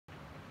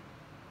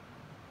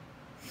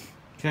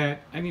Okay,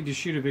 I need to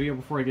shoot a video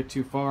before I get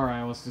too far.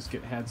 I always just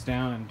get heads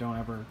down and don't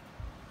ever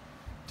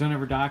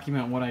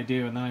document what I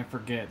do, and then I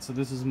forget. So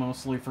this is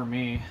mostly for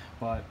me,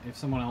 but if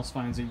someone else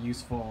finds it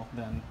useful,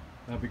 then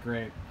that'd be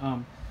great.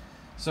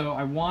 So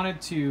I wanted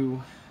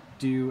to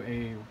do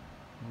a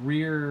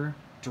rear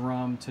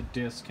drum to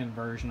disc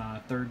conversion on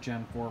a 3rd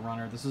gen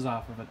 4runner. This is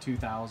off of a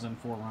 2000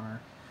 4runner.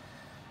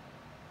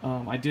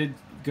 I did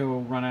go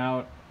run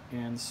out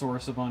and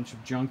source a bunch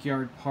of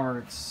junkyard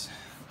parts.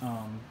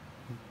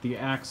 The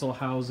axle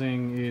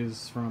housing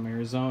is from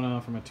Arizona,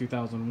 from a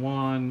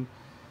 2001.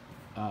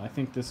 I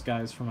think this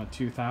guy's from a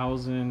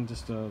 2000,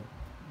 just a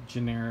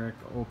generic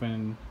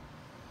open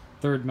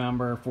 3rd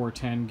member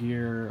 410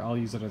 gear. I'll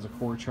use it as a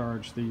core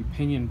charge. The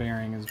pinion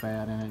bearing is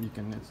bad in it.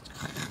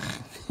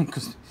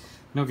 It's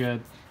no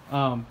good.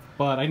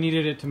 But I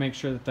needed it to make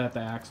sure that the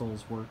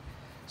axles were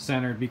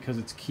centered, because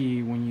it's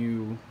key when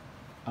you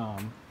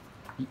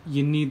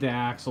need the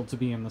axle to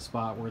be in the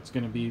spot where it's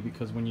going to be,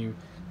 because when you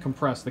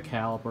compress the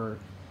caliper,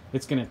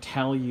 it's going to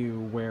tell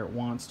you where it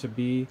wants to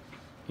be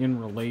in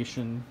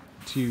relation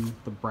to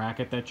the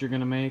bracket that you're going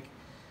to make.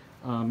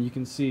 You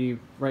can see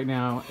right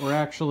now we're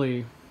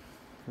actually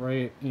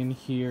right in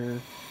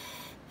here.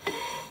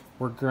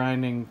 We're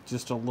grinding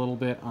just a little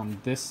bit on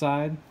this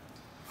side,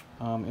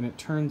 and it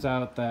turns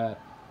out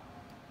that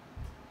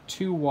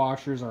 2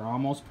 washers are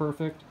almost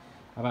perfect.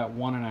 About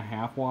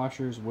 1.5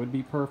 washers would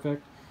be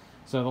perfect.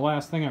 So the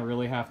last thing I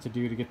really have to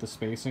do to get the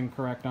spacing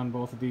correct on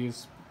both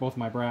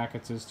my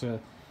brackets, is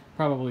to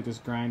probably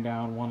just grind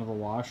down one of the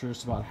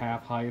washers to about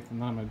half height,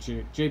 and then I'm going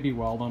to JB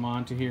weld them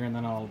onto here, and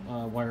then I'll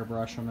wire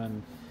brush them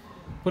and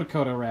put a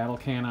coat of rattle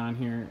can on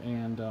here,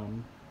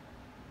 and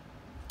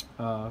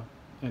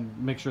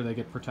make sure they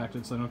get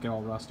protected so they don't get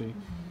all rusty.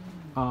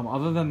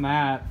 Other than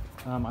that,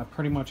 I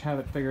pretty much have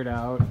it figured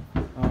out.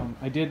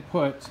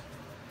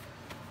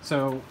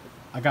 So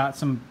I got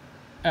some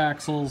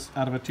axles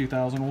out of a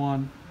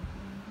 2001.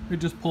 We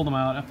just pulled them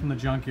out from the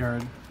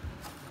junkyard.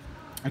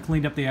 I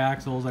cleaned up the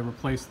axles. I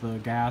replaced the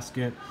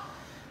gasket,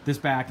 this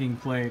backing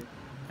plate.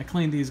 I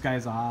cleaned these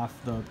guys off,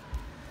 the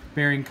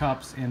bearing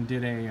cups, and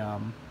did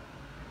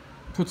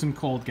put some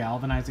cold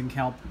galvanizing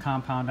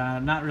compound on it.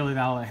 I'm not really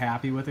that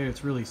happy with it.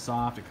 It's really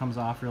soft. It comes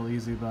off real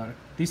easy, but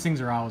these things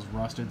are always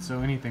rusted, so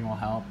anything will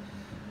help.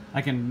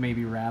 I can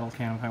maybe rattle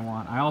can if I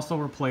want. I also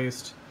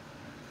replaced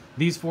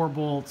these 4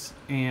 bolts,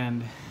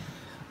 and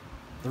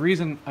the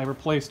reason I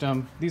replaced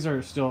them, these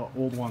are still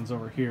old ones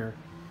over here.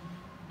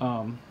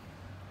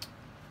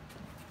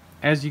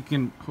 As you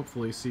can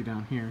hopefully see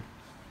down here,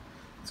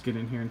 let's get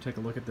in here and take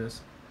a look at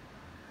this.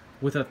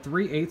 With a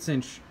 3/8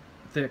 inch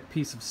thick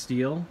piece of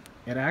steel,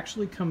 it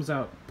actually comes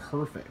out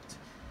perfect,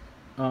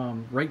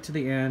 right to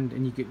the end,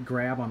 and you get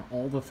grab on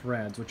all the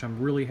threads, which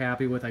I'm really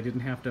happy with. I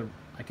didn't have to.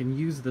 I can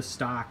use the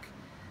stock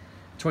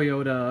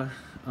Toyota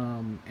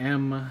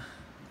M10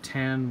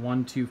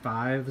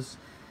 125s.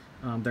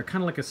 They're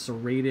kind of like a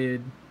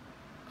serrated,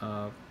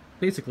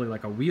 basically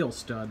like a wheel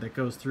stud that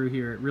goes through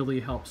here. It really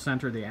helps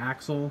center the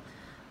axle.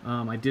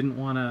 I didn't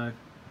want to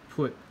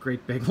put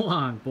great big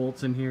long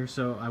bolts in here,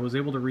 so I was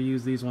able to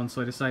reuse these ones,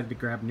 so I decided to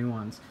grab new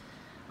ones.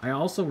 I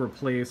also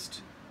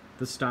replaced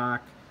the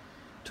stock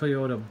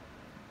Toyota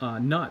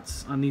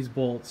nuts on these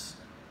bolts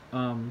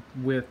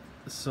with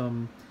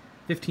some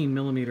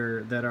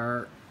 15mm that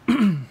are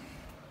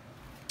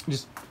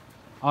just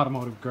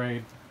automotive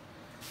grade,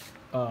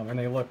 and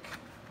they look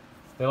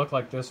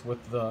like this with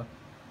the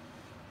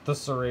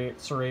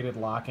serrated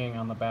locking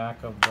on the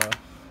back of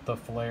the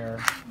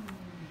flare.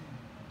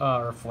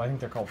 I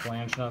think they're called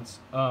flange nuts.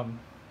 And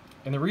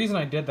the reason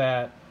I did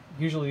that,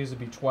 usually these would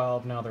be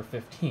 12, now they're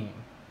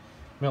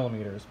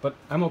 15mm, but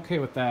I'm okay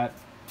with that,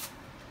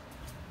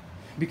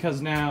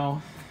 because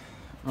now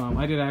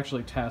I did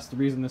actually test. The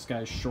reason this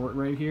guy's short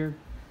right here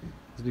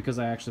is because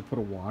I actually put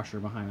a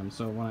washer behind him.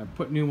 So when I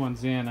put new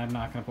ones in, I'm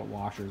not going to put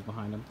washers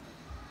behind them.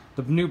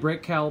 The new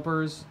brake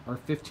calipers are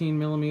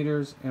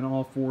 15mm, and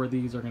all 4 of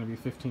these are going to be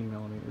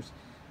 15mm.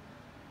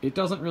 It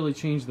doesn't really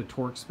change the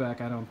torque spec,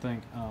 I don't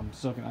think.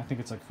 So I think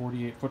it's like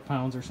 48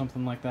 foot-pounds or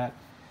something like that.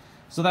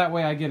 So that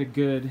way I get a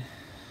good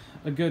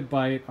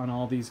bite on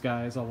all these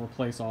guys. I'll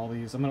replace all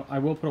these. I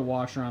will put a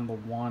washer on the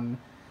one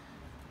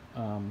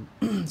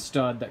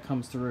stud that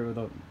comes through,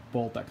 the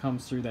bolt that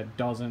comes through that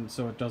doesn't,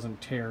 so it doesn't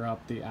tear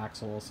up the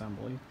axle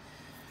assembly.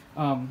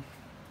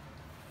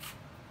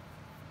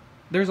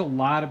 There's a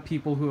lot of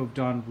people who have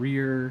done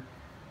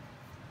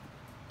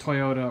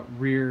Toyota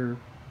rear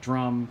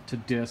drum to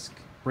disc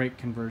brake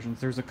conversions.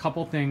 There's a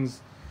couple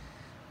things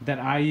that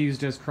I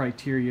used as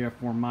criteria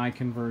for my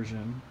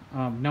conversion.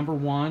 Number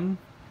 1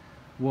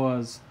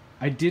 was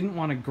I didn't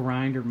want to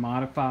grind or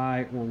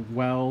modify or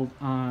weld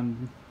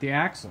on the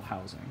axle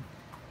housing.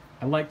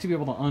 I like to be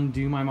able to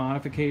undo my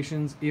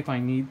modifications if I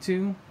need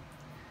to,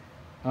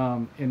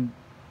 and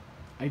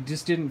I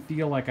just didn't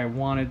feel like I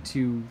wanted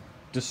to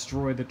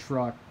destroy the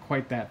truck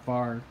quite that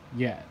far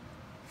yet.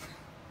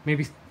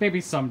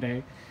 maybe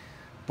someday,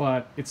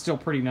 but it's still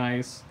pretty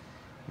nice.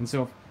 And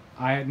so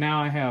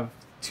now I have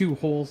 2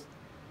 whole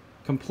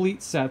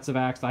complete sets of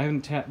axles. I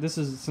haven't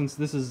since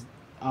this is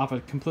off a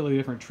completely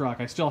different truck.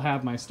 I still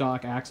have my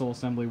stock axle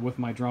assembly with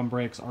my drum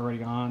brakes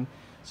already on,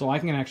 so I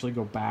can actually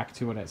go back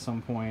to it at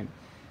some point.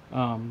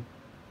 And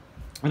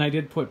I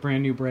did put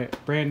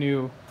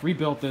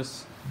rebuilt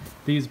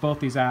both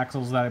these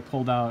axles that I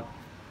pulled out.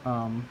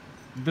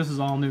 This is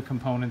all new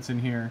components in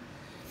here.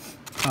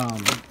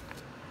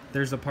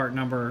 There's the part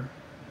number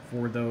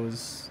for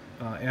those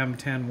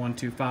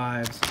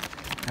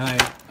M10125s,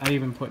 and I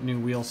even put new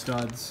wheel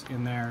studs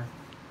in there.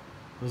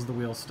 Those are the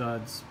wheel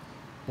studs,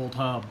 bolt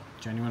hub,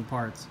 genuine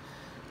parts.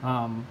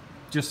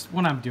 Just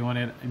when I'm doing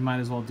it, I might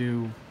as well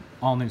do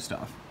all new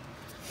stuff.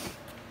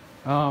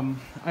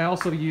 I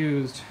also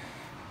used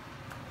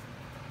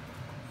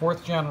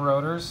 4th gen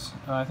rotors.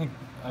 I think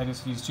I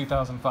just used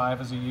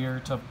 2005 as a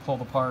year to pull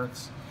the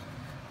parts.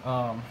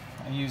 I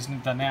used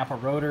the Napa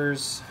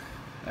rotors,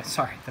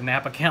 the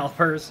Napa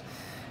calipers.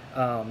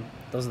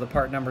 Those are the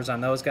part numbers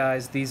on those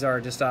guys. These are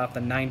just off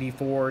the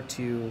 94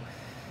 to,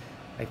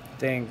 I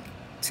think,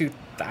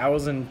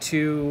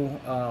 2002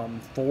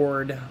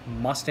 Ford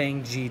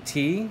Mustang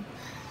GT.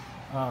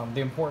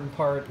 The important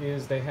part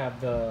is they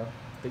have the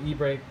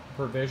ebrake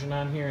provision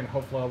on here, and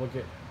hopefully I will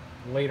get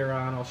later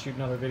on. I'll shoot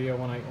another video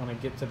when I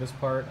get to this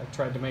part. I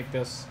tried to make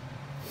this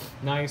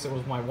nice. It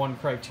was my one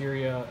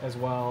criteria, as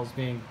well as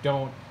being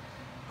don't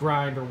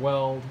grind or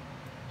weld.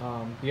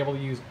 Be able to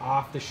use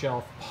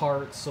off-the-shelf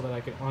parts so that I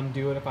could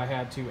undo it if I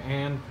had to,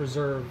 and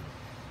preserve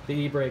the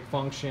e-brake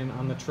function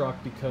on the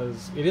truck,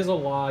 because it is a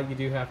law. You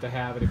do have to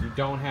have it. If you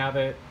don't have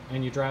it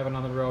and you're driving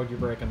on the road, you're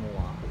breaking the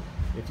law.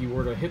 If you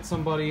were to hit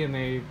somebody and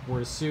they were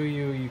to sue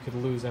you, you could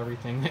lose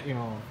everything that you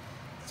own.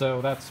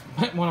 So that's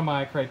one of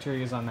my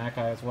criteria on that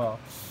guy as well.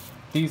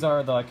 These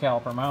are the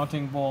caliper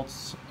mounting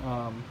bolts,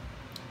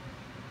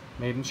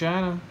 made in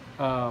China.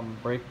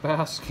 Brake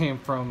pads came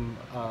from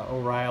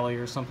O'Reilly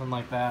or something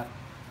like that.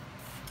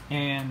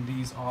 And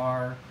these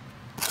are,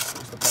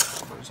 where's the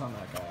part numbers on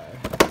that guy?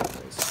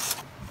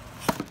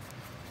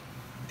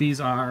 These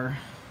are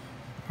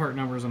part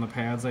numbers on the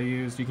pads I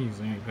used. You can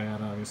use any pad,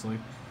 obviously.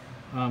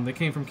 They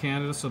came from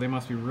Canada, so they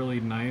must be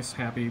really nice,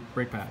 happy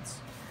brake pads.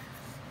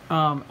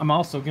 I'm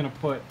also going to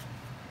put,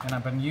 and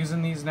I've been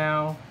using these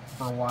now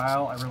for a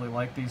while. I really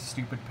like these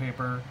stupid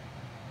paper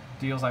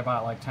deals. I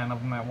bought like 10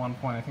 of them at one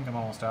point. I think I'm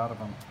almost out of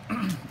them.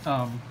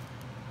 I'll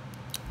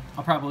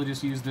probably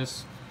just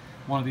use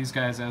one of these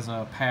guys as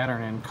a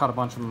pattern and cut a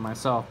bunch of them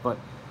myself, but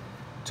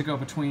to go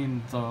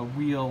between the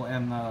wheel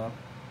and the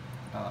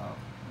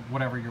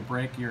whatever your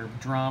brake, your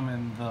drum,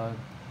 and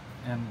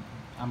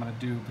I'm going to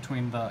do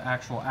between the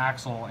actual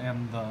axle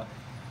and the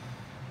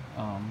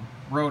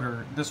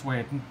rotor. This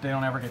way they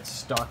don't ever get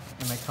stuck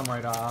and they come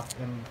right off.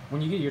 And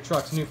when you get your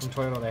trucks new from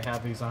Toyota, they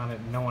have these on it.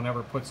 No one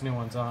ever puts new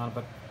ones on,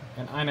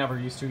 and I never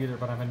used to either,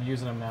 but I've been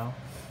using them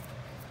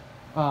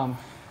now.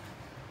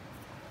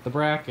 The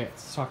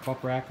brackets. Let's talk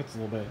about brackets a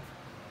little bit.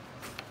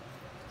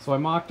 So I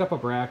mocked up a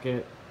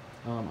bracket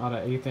out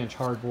of 1/8 inch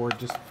hardboard.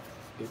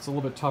 It's a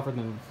little bit tougher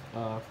than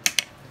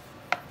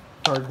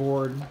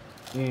cardboard,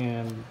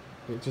 and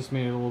it just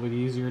made it a little bit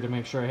easier to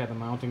make sure I had the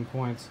mounting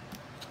points.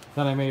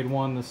 Then I made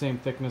one the same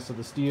thickness of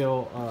the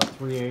steel,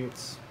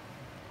 3/8.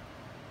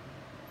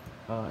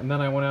 And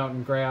then I went out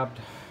and grabbed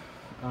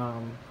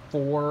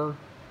 4.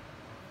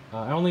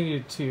 I only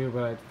needed 2,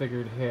 but I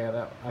figured, hey,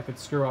 that I could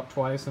screw up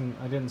twice, and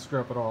I didn't screw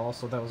up at all,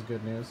 so that was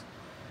good news.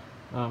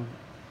 So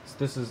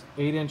this is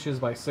 8 inches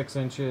by 6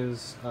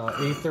 inches,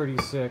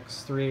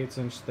 836, 3/8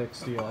 inch thick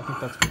steel. I think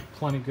that's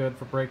plenty good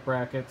for brake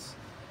brackets.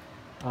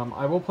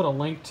 I will put a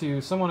link to,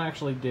 someone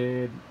actually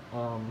did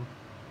a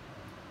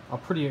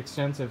pretty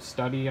extensive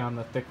study on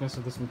the thickness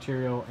of this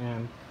material,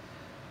 and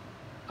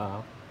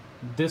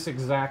this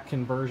exact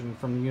conversion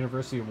from the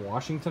University of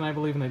Washington, I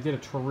believe, and they did a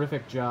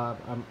terrific job.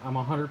 I'm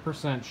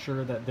 100%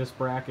 sure that this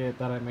bracket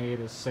that I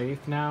made is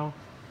safe now,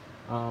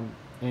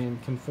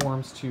 and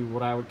conforms to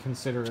what I would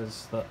consider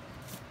as the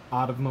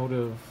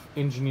automotive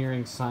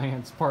engineering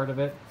science part of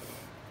it,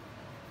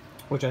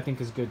 which I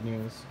think is good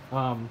news.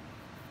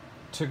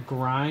 To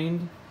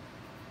grind,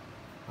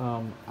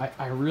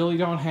 I really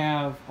don't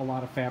have a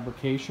lot of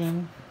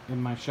fabrication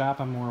in my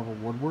shop. I'm more of a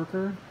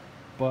woodworker,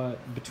 but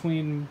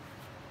between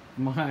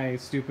my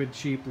stupid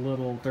cheap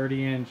little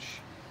 30-inch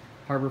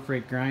Harbor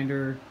Freight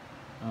grinder,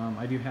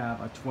 I do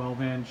have a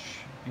 12-inch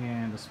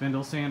and a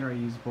spindle sander. I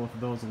use both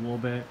of those a little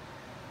bit.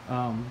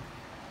 I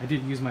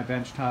did use my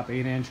benchtop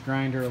 8-inch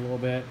grinder a little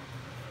bit,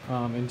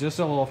 and just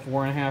a little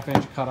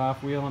 4.5-inch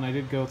cutoff wheel, and I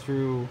did go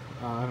through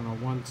I don't know,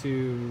 1,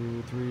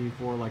 2, 3,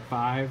 4, like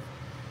 5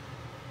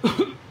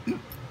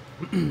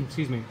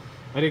 excuse me,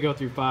 I did go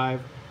through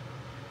 5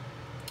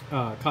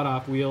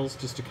 cutoff wheels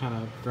just to kind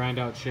of grind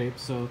out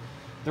shapes, so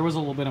there was a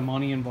little bit of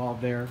money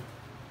involved there.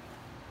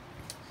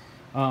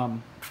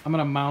 I'm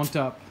gonna mount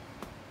up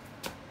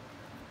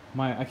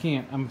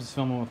I'm just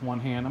filming with one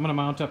hand. I'm gonna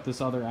mount up this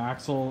other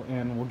axle,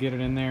 and we'll get it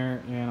in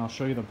there, and I'll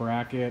show you the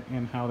bracket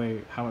and how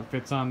it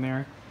fits on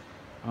there,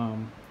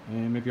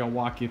 and maybe I'll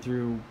walk you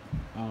through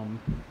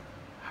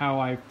how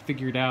I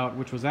figured out,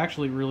 which was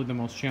actually really the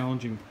most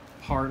challenging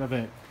part of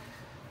it,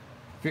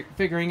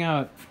 figuring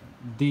out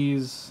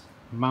these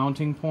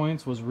mounting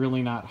points was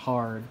really not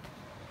hard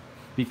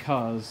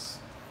because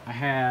I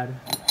had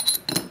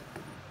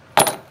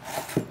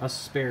a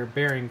spare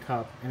bearing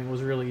cup, and it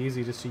was really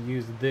easy just to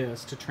use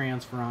this to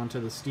transfer onto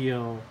the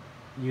steel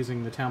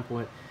using the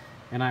template,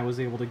 and I was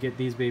able to get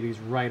these babies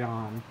right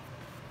on.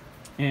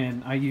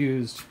 And I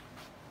used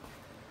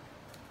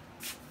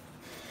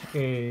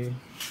trying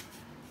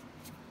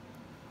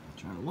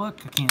to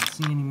look, I can't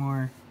see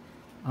anymore.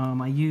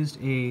 I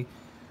used a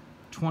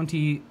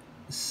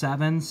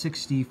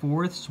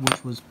 27/64,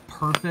 which was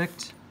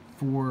perfect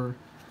for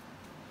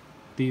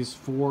these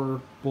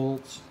 4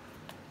 bolts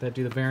that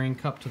do the bearing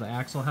cup to the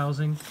axle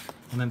housing.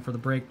 And then for the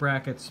brake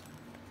brackets,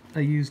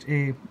 I used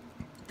a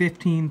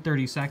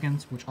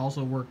 15/32, which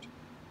also worked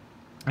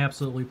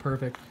absolutely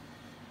perfect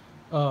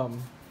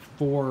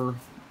for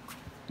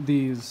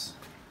these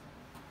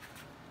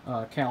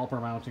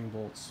caliper mounting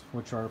bolts,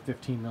 which are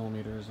 15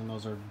 millimeters, and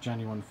those are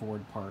genuine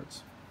Ford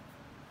parts.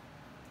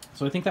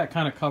 So I think that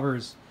kind of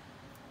covers,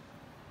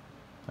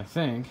 I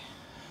think,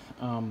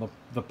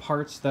 the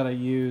parts that I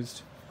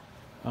used.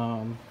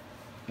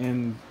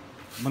 And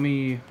let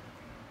me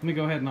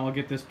go ahead and I'll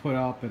get this put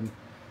up, and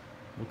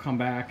we'll come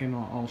back and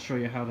I'll show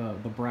you how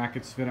the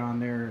brackets fit on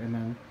there, and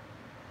then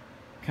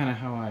kind of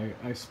how I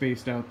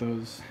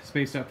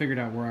figured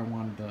out where I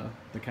wanted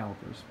the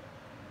calipers.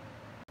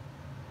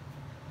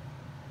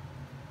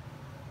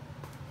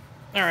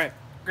 All right,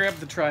 grab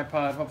the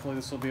tripod. Hopefully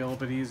this will be a little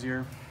bit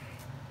easier.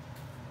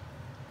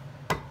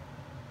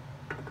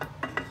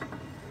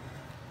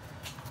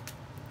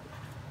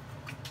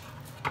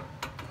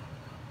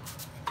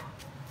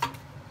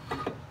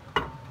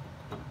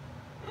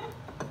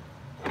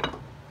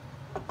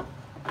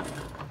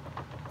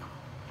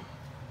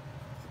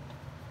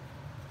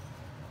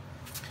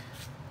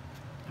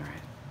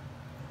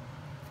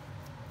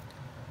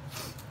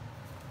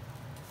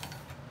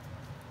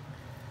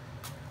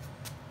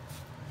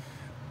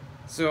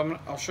 So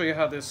I'll show you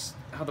how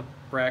the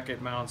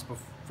bracket mounts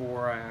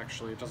before I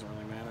actually, it doesn't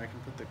really matter, I can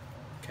put the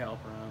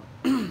caliper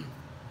on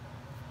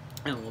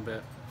in a little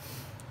bit.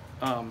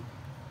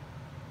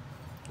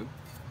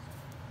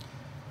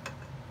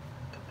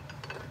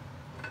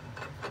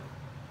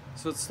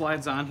 So it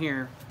slides on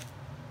here,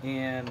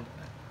 and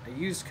I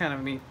used kind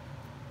of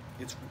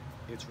it's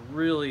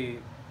really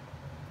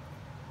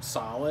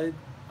solid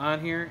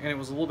on here, and it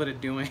was a little bit of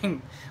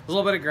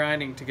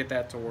grinding to get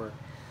that to work.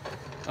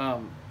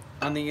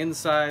 On the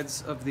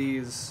insides of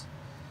these,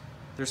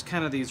 there's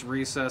kind of these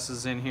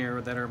recesses in here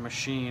that are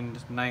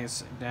machined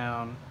nice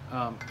down,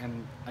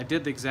 and I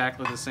did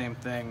exactly the same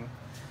thing.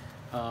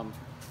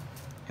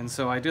 And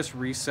so I just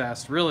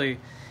recessed. Really,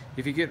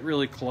 if you get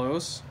really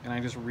close, and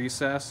I just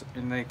recess,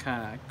 and they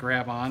kind of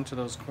grab on to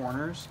those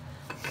corners.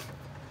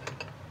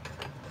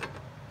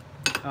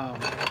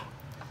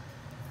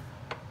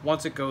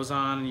 Once it goes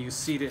on, you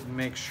seat it and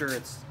make sure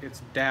it's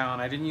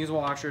down. I didn't use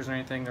washers or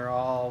anything. They're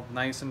all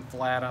nice and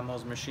flat on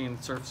those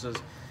machined surfaces,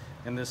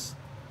 and this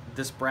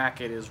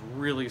bracket is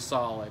really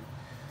solid.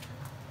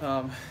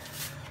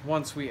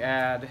 Once we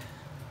add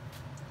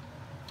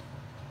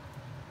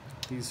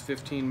these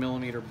 15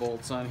 millimeter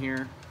bolts on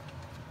here,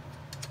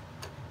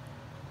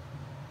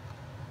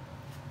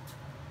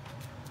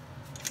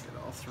 get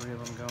all 3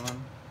 of them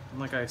going. And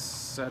like I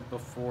said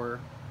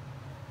before,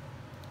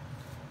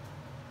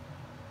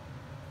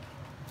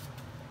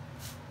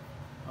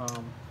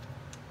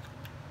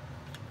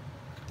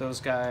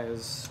 those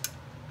guys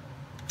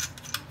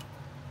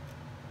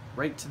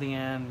right to the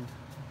end,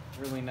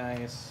 really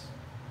nice.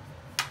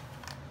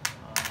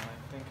 I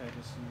think I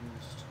just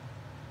used,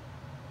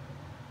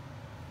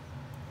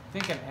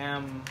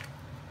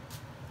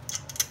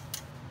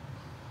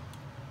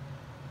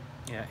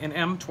 an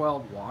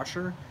M12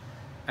 washer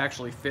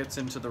actually fits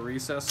into the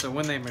recess. So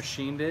when they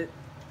machined it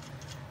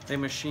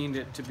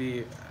to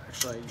be,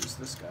 actually I used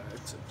this guy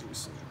to do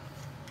some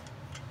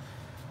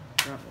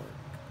grunt work.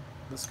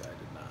 This guy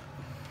did not.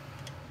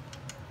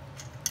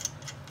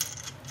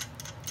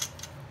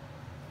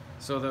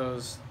 So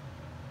those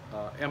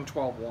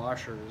M12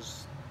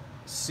 washers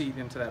seat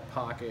into that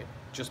pocket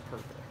just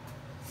perfect.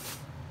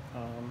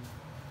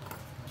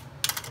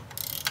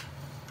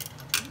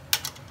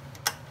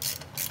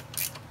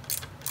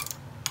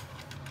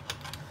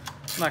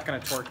 I'm not going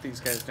to torque these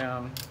guys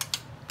down.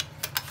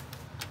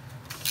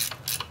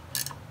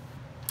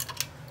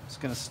 Just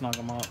going to snug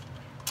them up.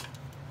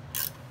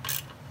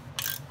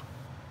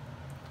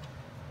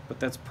 But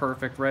that's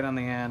perfect. Right on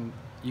the end,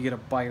 you get a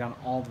bite on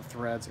all the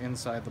threads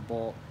inside the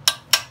bolt.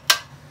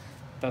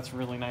 That's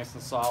really nice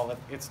and solid.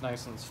 It's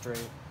nice and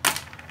straight.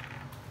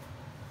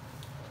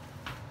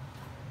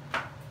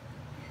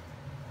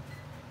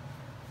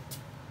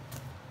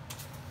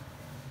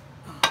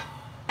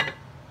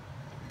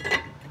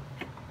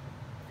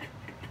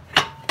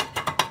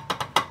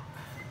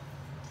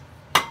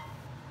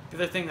 The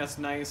other thing that's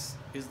nice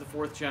is the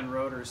 4th gen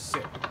rotors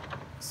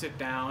sit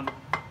down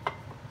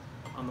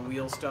on the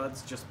wheel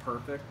studs just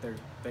perfect.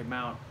 They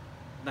mount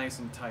nice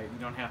and tight. You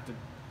don't have to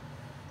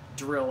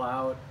drill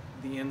out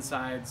the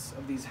insides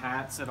of these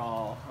hats at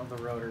all of the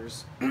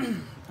rotors.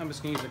 I'm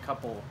just going to use a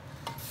couple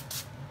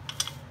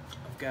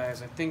of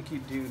guys, I think you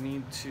do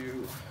need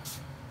to,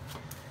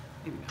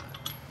 maybe not.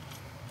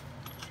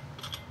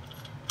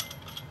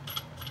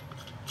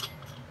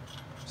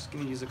 Just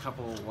gonna use a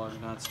couple of lug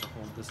nuts to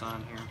hold this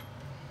on here.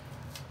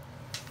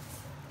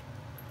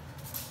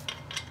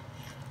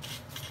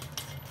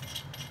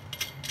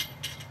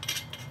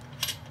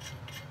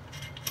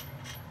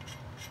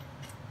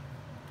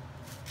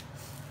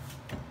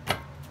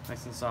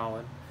 Nice and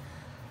solid.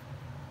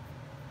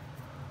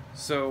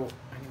 So,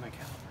 I need my caliper.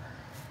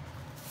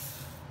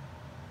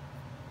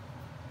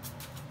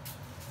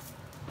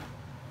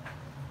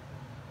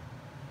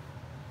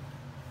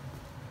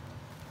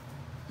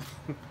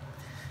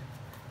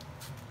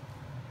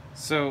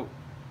 So,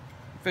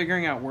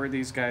 figuring out where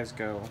these guys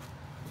go.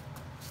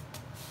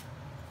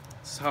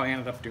 This is how I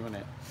ended up doing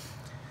it.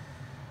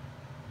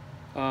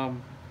 I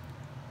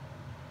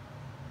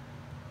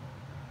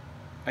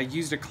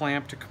used a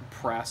clamp to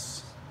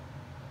compress.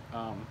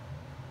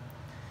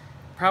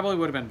 Probably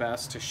would have been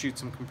best to shoot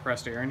some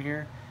compressed air in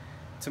here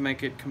to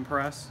make it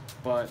compress,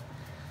 but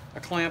a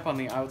clamp on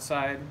the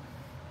outside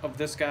of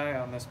this guy,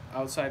 on this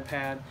outside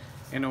pad,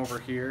 and over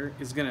here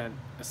is going to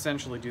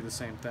essentially do the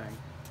same thing.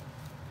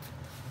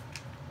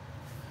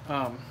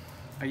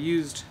 I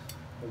used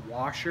a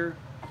washer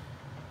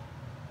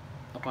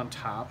up on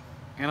top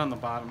and on the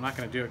bottom. I'm not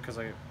going to do it because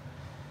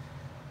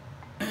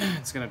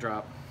it's going to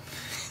drop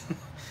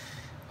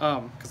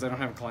because I don't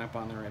have a clamp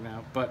on there right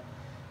now, but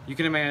you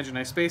can imagine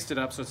I spaced it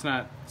up so it's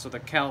not, so the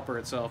caliper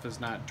itself is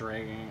not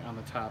dragging on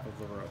the top of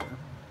the rotor.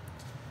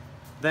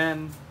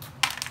 Then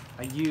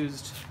I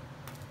used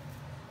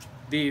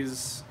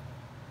these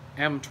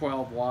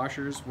M12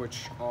 washers,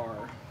 which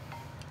are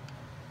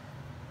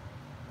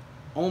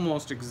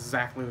almost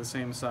exactly the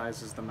same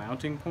size as the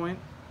mounting point.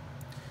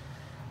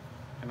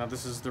 And now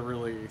this is the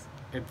really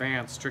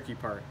advanced, tricky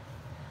part.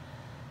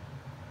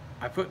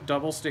 I put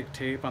double stick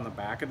tape on the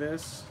back of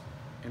this,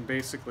 and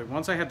basically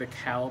once I had the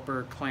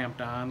caliper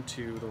clamped on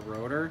to the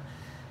rotor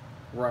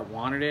where I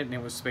wanted it and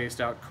it was spaced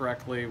out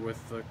correctly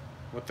with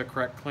the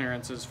correct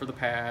clearances for the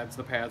pads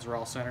were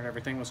all centered,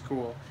 everything was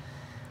cool.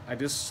 I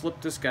just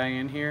slipped this guy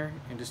in here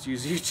and just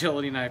used a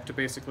utility knife to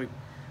basically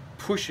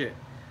push it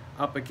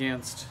up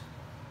against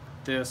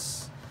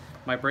this,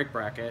 my brake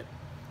bracket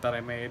that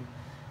I made,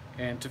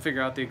 and to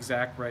figure out the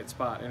exact right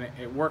spot, and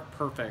it worked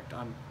perfect.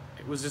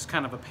 It was just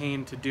kind of a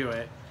pain to do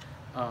it.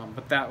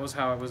 But that was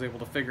how I was able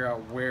to figure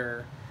out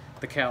where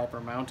the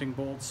caliper mounting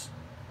bolts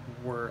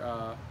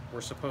were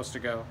supposed to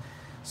go.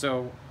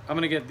 So I'm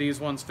going to get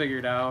these ones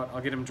figured out.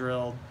 I'll get them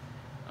drilled.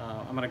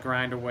 I'm going to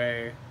grind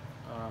away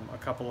a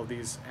couple of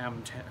these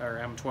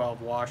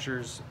M12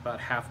 washers about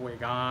halfway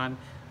gone.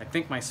 I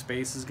think my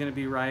space is going to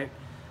be right.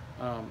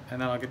 And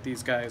then I'll get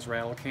these guys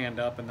rattle canned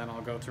up, and then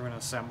I'll go through an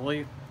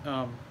assembly.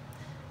 And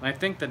I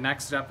think the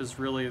next step is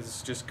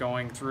just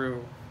going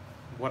through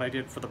what I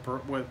did for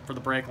the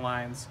brake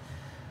lines.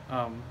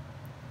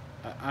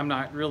 I'm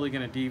not really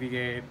going to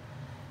deviate.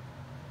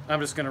 I'm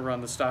just going to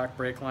run the stock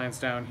brake lines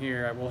down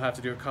here. I will have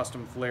to do a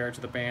custom flare to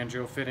the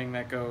banjo fitting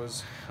that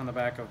goes on the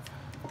back of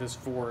this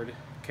Ford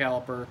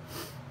caliper.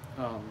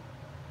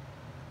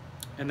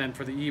 And then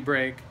for the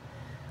ebrake,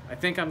 I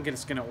think I'm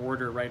just going to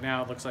order right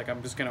now. It looks like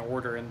I'm just going to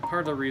order, and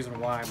part of the reason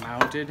why I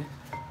mounted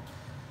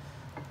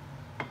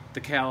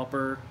the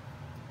caliper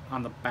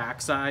on the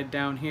back side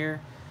down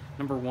here,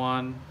 number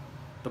one,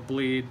 the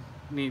bleed,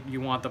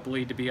 you want the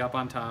bleed to be up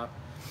on top,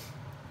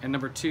 and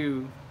number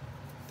two,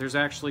 there's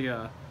actually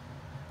a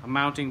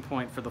mounting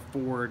point for the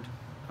Ford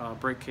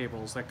brake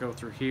cables that go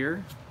through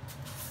here,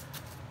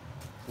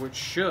 which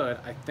should,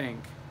 I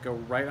think, go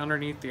right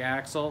underneath the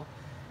axle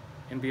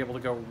and be able to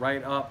go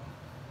right up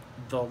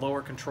the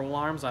lower control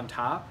arms on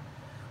top,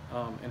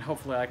 and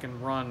hopefully I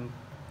can run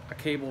a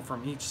cable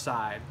from each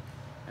side,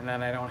 and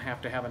then I don't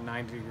have to have a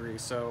 90 degree.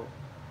 So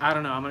I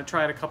don't know, I'm going to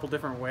try it a couple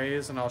different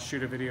ways, and I'll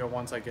shoot a video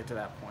once I get to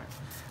that point.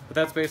 But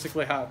that's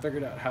basically how I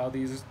figured out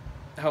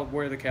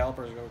where the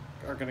calipers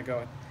are going to go.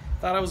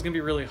 I thought it was going to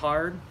be really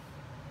hard,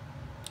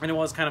 and it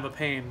was kind of a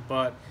pain,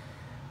 but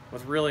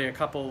with really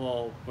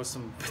with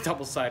some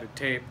double-sided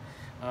tape,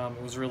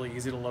 it was really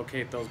easy to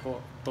locate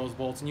those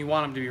bolts, and you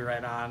want them to be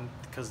right on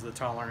because the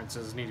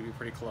tolerances need to be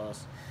pretty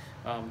close.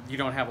 You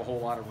don't have a whole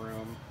lot of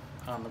room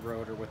on the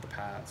rotor with the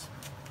pads.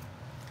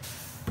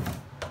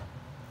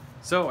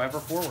 So, ever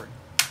forward.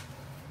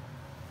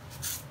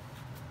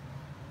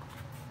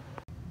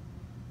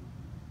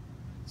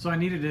 So I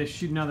needed to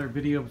shoot another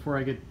video before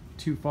I get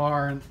too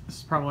far, and this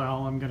is probably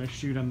all I'm going to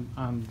shoot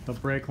on the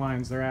brake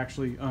lines. They're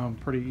actually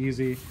pretty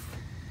easy.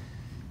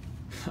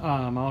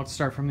 I'll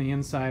start from the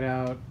inside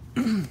out.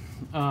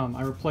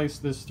 I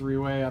replaced this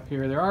three-way up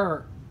here. There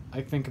are,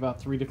 I think,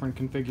 about 3 different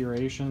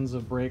configurations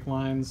of brake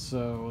lines,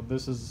 so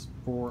this is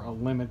for a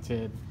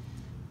limited,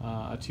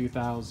 a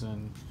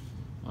 2000.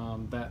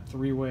 That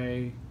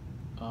three-way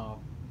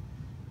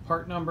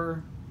part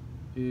number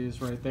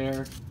is right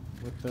there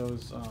with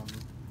those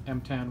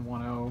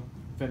M1010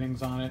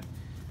 fittings on it.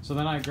 So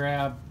then I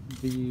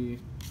grabbed the,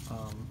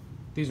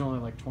 these are only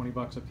like 20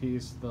 bucks a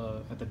piece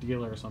at the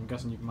dealer, so I'm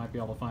guessing you might be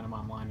able to find them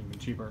online even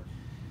cheaper.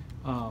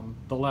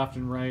 the left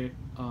and right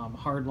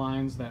hard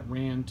lines that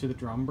ran to the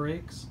drum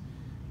brakes.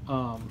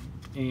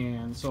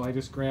 And so I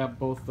just grabbed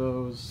both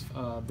those.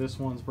 This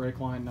one's brake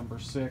line number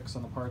 6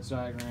 on the parts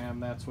diagram.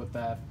 That's what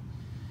that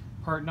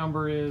part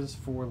number is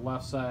for the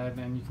left side.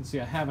 And you can see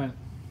I haven't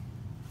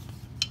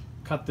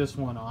cut this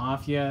one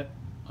off yet.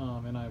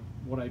 And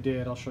what I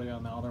did, I'll show you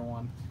on the other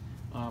one.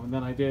 And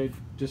then I did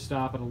just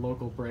stop at a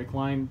local brake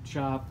line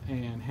shop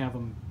and have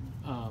them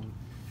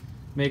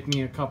make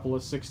me a couple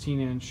of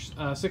 16-inch.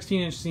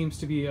 16-inch seems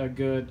to be a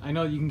good. I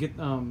know you can get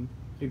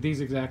these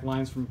exact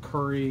lines from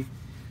Curry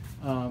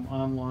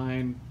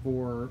online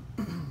for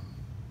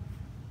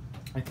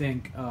I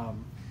think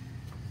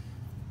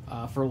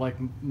for like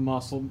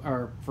muscle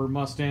or for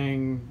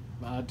Mustang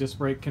disc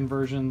brake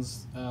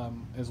conversions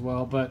as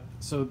well. But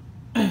so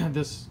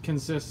this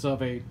consists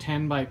of a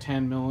 10 by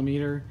 10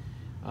 millimeter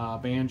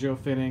banjo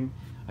fitting.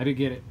 I did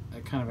get it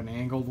a kind of an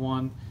angled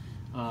one,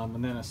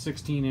 and then a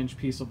 16-inch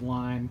piece of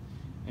line,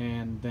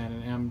 and then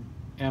an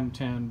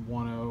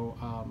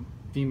M1010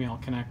 female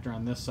connector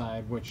on this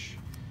side, which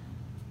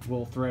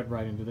will thread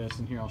right into this.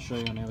 And here I'll show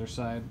you on the other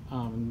side.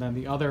 And then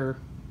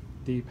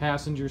the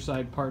passenger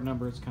side part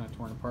number is kind of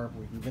torn apart,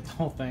 but we can get the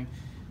whole thing.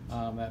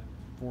 At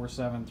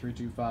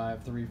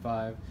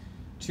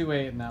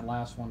 473253528, and that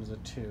last one is a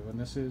 2. And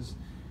this is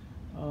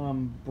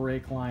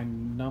brake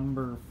line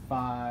number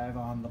 5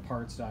 on the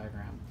parts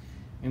diagram.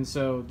 And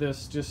so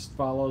this just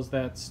follows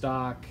that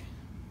stock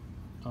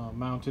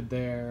mounted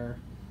there,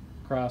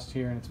 crossed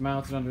here, and it's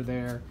mounted under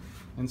there.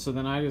 And so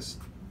then I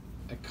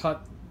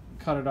cut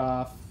it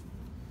off,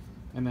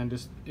 and then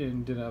just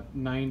did a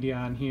 90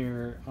 on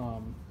here,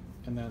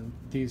 and then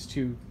these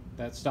two,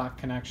 that stock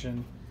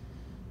connection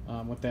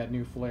with that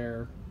new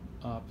flare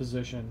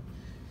position.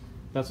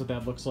 That's what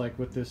that looks like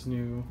with this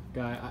new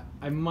guy.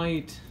 I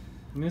mean,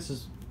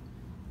 it's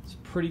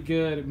pretty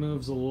good. It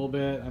moves a little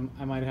bit.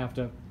 I might have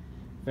to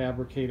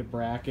fabricate a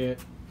bracket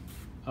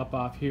up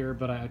off here,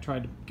 but I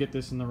tried to get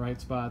this in the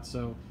right spot.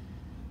 So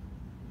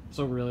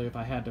really, if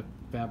I had to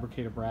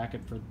fabricate a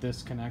bracket for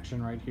this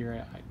connection right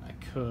here, I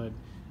could.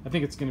 I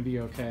think it's going to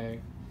be okay.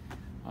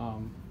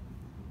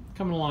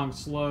 Coming along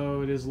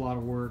slow. It is a lot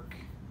of work.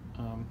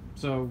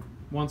 So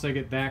once I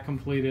get that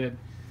completed,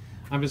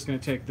 I'm just going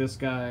to take this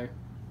guy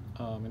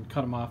and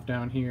cut him off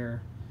down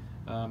here.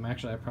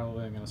 Actually, I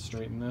probably am going to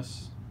straighten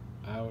this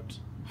out,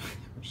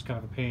 which is kind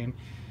of a pain.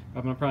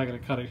 I'm probably going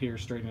to cut it here,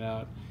 straighten it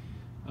out,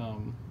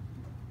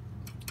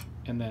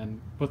 and then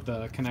put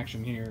the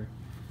connection here.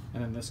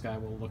 And then this guy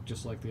will look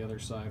just like the other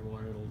side,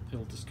 where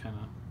it'll just kind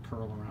of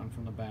curl around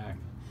from the back.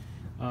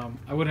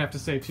 I would have to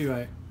say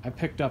too, I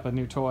picked up a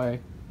new toy.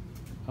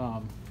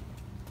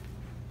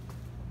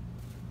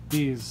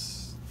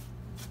 These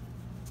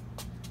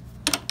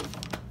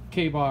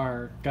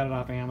K-Bar, got it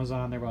off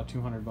Amazon. They're about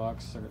 $200 or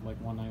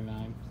like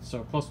 $199,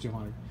 so close to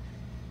 200,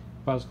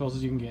 about as close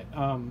as you can get.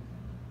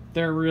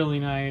 They're really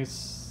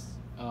nice.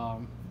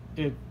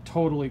 It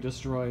totally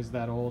destroys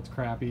that old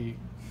crappy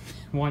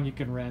one you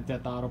can rent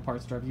at the auto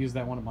parts store. I've used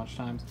that one a bunch of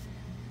times.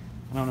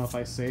 I don't know if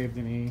I saved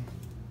any.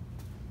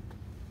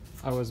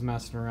 I was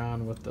messing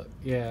around with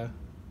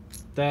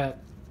that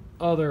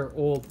other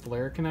old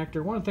flare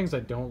connector. One of the things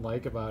I don't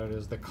like about it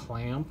is the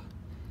clamp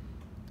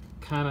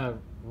kind of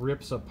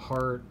rips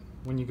apart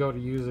when you go to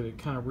use it. It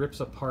kind of rips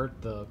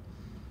apart the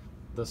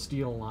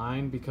steel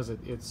line because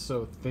it's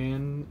so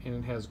thin, and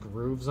it has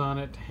grooves on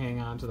it to hang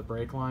on to the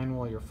brake line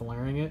while you're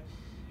flaring it,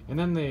 and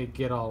then they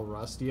get all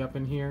rusty up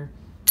in here.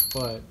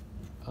 But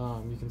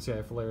you can see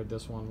I flared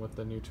this one with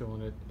the new tool,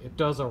 and it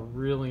does a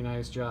really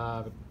nice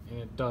job, and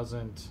it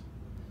doesn't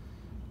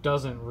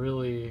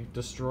really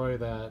destroy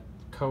that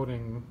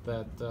coating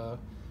that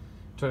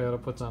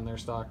Toyota puts on their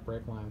stock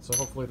brake line. So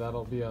hopefully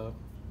that'll be a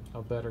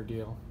better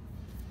deal.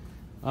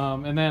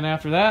 And then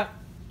after that,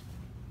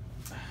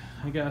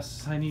 I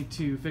guess I need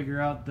to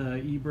figure out the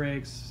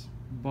e-brakes,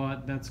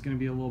 but that's going to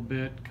be a little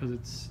bit because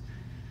it's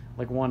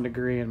like 1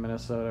 degree in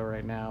Minnesota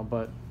right now.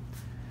 But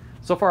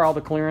so far all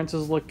the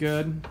clearances look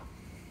good.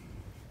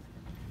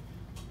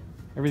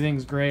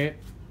 Everything's great.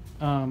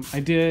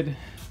 I did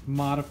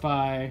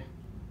modify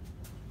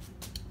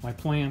my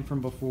plan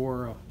from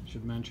before. I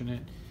should mention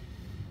it.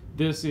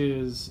 This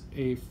is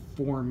a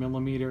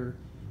 4mm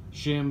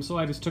shim, so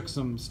I just took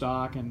some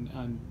stock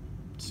and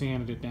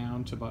sanded it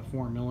down to about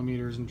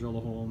 4mm and drilled a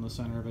hole in the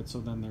center of it, so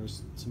then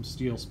there's some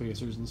steel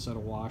spacers instead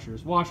of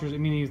washers. Washers, I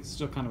mean, it's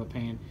still kind of a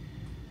pain.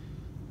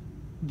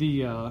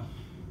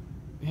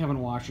 Having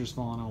washers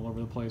falling all over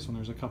the place when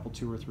there's a couple,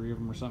 2 or 3 of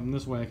them or something.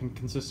 This way I can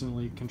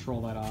consistently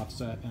control that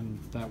offset, and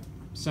that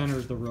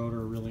centers the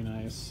rotor really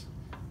nice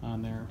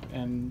on there.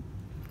 And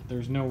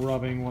there's no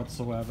rubbing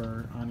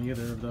whatsoever on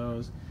either of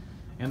those.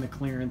 And the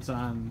clearance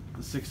on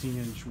the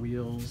 16-inch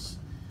wheels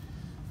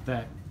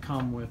that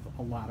come with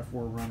a lot of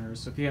 4runners.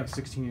 So if you have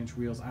 16-inch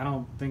wheels, I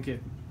don't think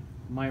it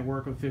might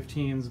work with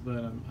 15s,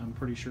 but I'm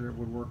pretty sure it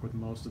would work with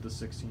most of the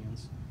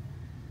 16s.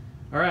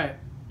 All right,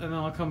 and then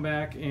I'll come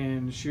back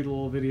and shoot a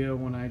little video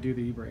when I do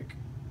the e-brake.